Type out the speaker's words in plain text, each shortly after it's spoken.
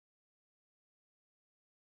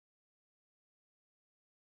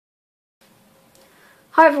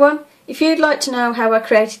Hi everyone, if you'd like to know how I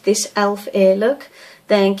created this elf ear look,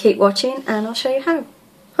 then keep watching and I'll show you how.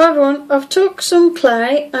 Hi everyone, I've took some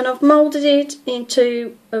clay and I've moulded it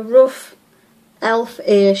into a rough elf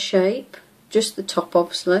ear shape, just the top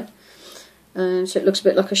obviously, so it looks a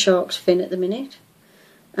bit like a shark's fin at the minute.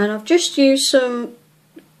 And I've just used some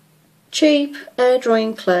cheap air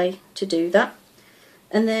drying clay to do that.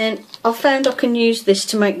 And then I've found I can use this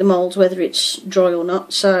to make the moulds whether it's dry or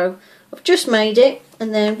not, so I've just made it.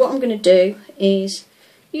 And then what I'm going to do is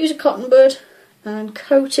use a cotton bud and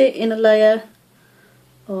coat it in a layer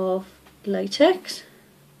of latex.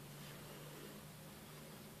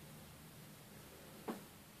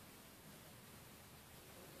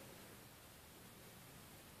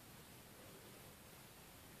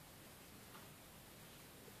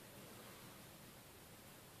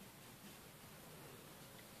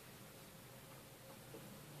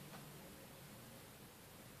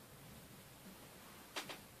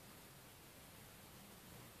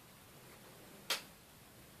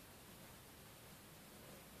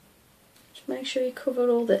 Make sure you cover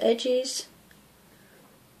all the edges.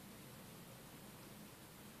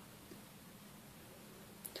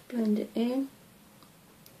 To blend it in.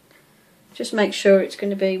 Just make sure it's going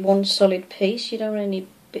to be one solid piece, you don't want any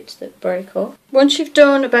bits that break off. Once you've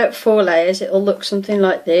done about 4 layers it'll look something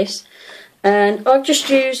like this, and I've just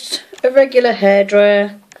used a regular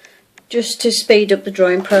hairdryer just to speed up the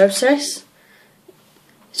drying process,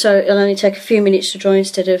 so it'll only take a few minutes to dry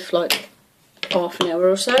instead of like half an hour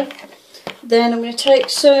or so. Then I'm going to take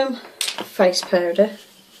some face powder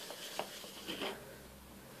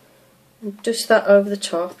and dust that over the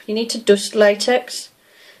top. You need to dust latex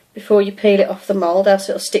before you peel it off the mould, else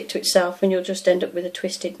it'll stick to itself and you'll just end up with a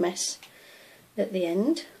twisted mess at the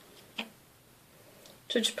end.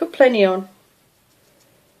 So just put plenty on,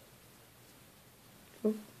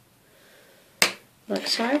 like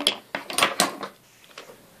so. Just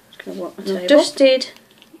going to wipe my table. I've dusted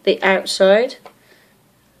the outside,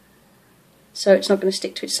 so it's not going to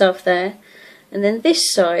stick to itself there, and then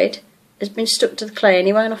this side has been stuck to the clay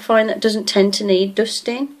anyway, and I find that doesn't tend to need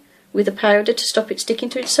dusting with a powder to stop it sticking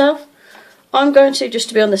to itself. I'm going to, just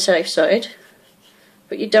to be on the safe side,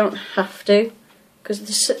 but you don't have to, because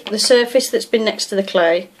the surface that's been next to the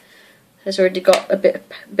clay has already got a bit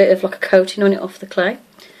of like a coating on it off the clay.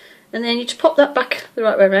 And then you just pop that back the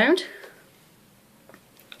right way around,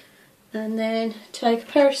 and then take a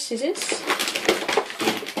pair of scissors.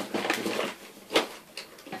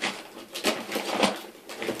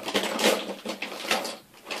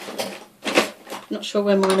 Not sure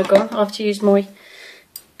where mine are gone. I have to use my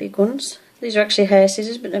big ones. These are actually hair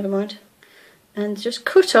scissors, but never mind. And just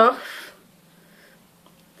cut off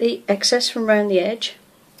the excess from around the edge.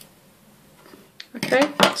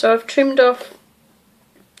 Okay, so I've trimmed off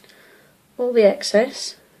all the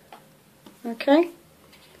excess. Okay.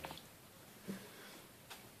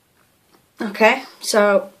 Okay,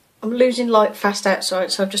 so I'm losing light fast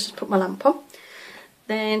outside, so I've just put my lamp on.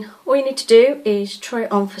 Then all you need to do is try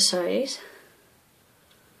it on for size.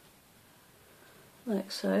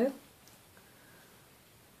 Like so,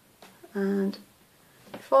 and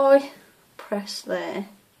if I press there,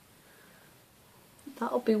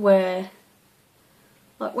 that'll be where,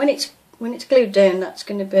 like when it's glued down, that's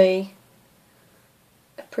going to be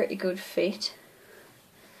a pretty good fit.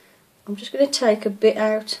 I'm just going to take a bit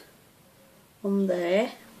out on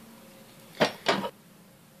there.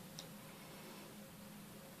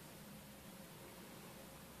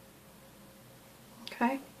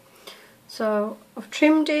 Okay. So I've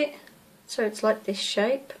trimmed it so it's like this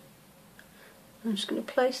shape. I'm just going to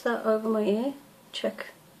place that over my ear, check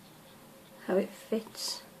how it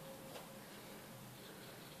fits.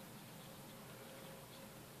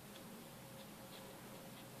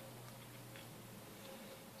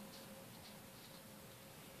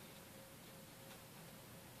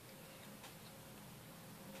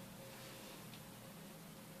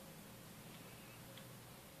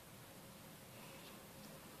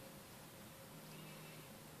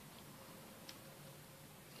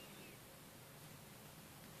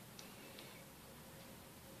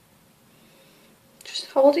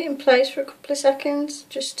 Hold it in place for a couple of seconds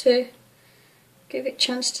just to give it a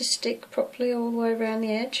chance to stick properly all the way around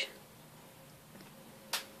the edge.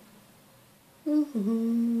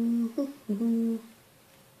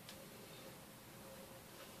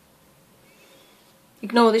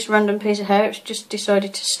 Ignore this random piece of hair, it's just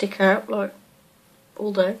decided to stick out like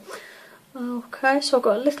all day. Okay, so I've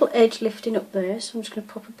got a little edge lifting up there, so I'm just going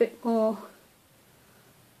to pop a bit more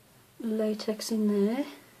latex in there.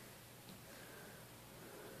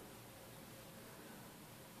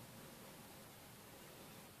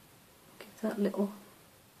 That little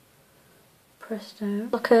press down.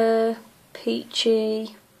 Like a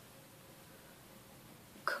peachy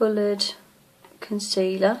coloured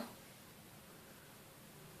concealer.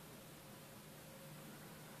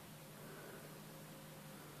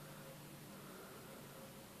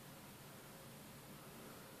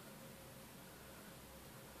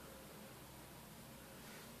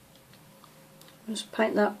 Just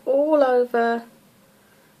paint that all over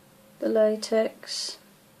the latex,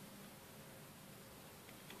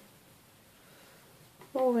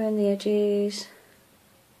 all around the edges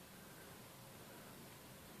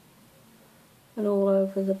and all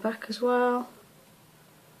over the back as well.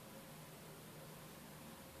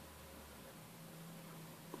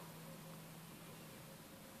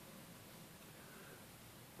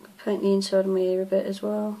 Paint the inside of my ear a bit as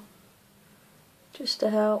well, just to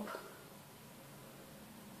help.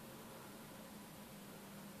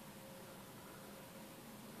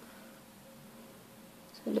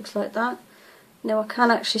 So it looks like that. Now I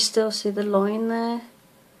can actually still see the line there.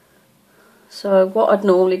 So what I'd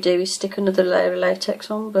normally do is stick another layer of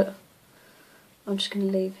latex on, but I'm just going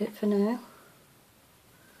to leave it for now.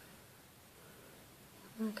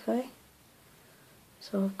 Okay.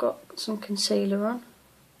 So I've got some concealer on.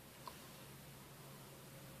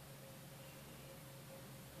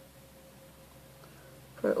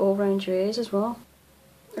 Put it all around your ears as well.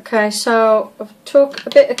 Okay, so I've took a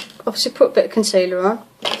bit of, obviously put a bit of concealer on.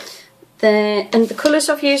 Then, and the colours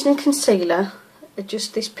I've used in concealer are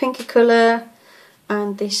just this pinky colour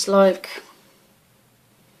and this like,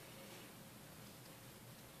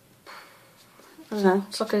 I don't know,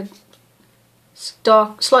 it's like a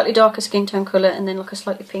dark, slightly darker skin tone colour and then like a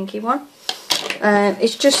slightly pinky one.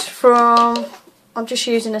 It's just from, I'm just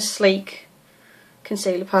using a sleek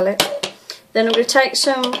concealer palette. Then I'm going to take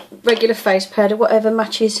some regular face powder, whatever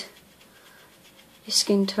matches your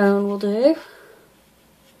skin tone will do.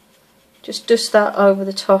 Just dust that over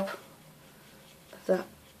the top of that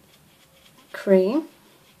cream,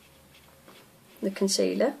 the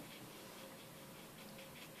concealer.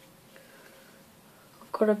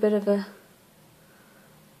 I've got a bit of a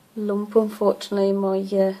lump, unfortunately, in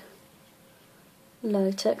my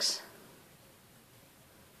latex.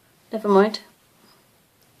 Never mind.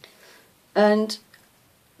 And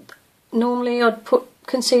normally I'd put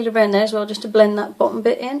concealer around there as well, just to blend that bottom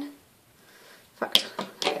bit in. In fact,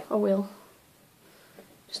 I will.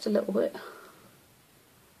 Just a little bit.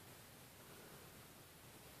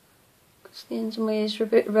 Because the ends of my ears are a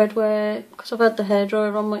bit red because I've had the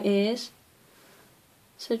hairdryer on my ears.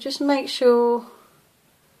 So just make sure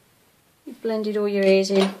you've blended all your ears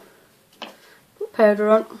in. Put powder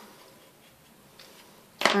on.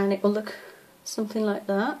 And it will look something like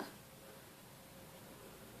that.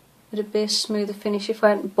 It'd be a smoother finish if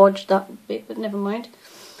I hadn't bodged that bit, but never mind.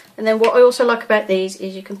 And then what I also like about these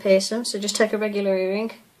is you can pierce them, so just take a regular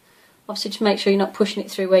earring. Obviously just make sure you're not pushing it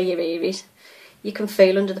through where your ear is. You can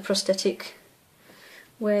feel under the prosthetic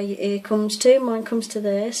where your ear comes to. Mine comes to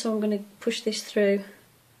there, so I'm going to push this through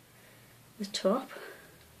the top.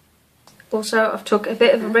 Also I've took a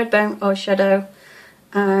bit of a red bone eyeshadow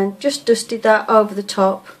and just dusted that over the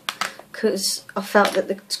top because I felt that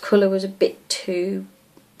the colour was a bit too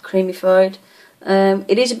creamified.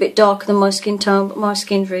 It is a bit darker than my skin tone, but my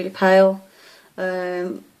skin's really pale.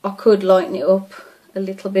 I could lighten it up a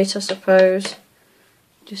little bit, I suppose,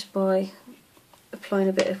 just by applying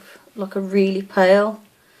a bit of like a really pale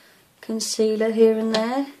concealer here and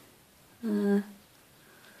there.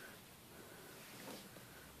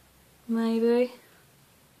 Maybe.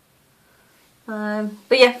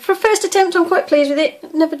 But yeah, for a first attempt I'm quite pleased with it.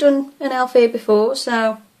 I've never done an elf ear before,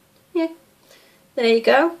 so yeah. There you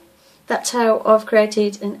go. That's how I've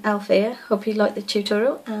created an elf ear. Hope you liked the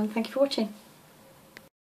tutorial and thank you for watching.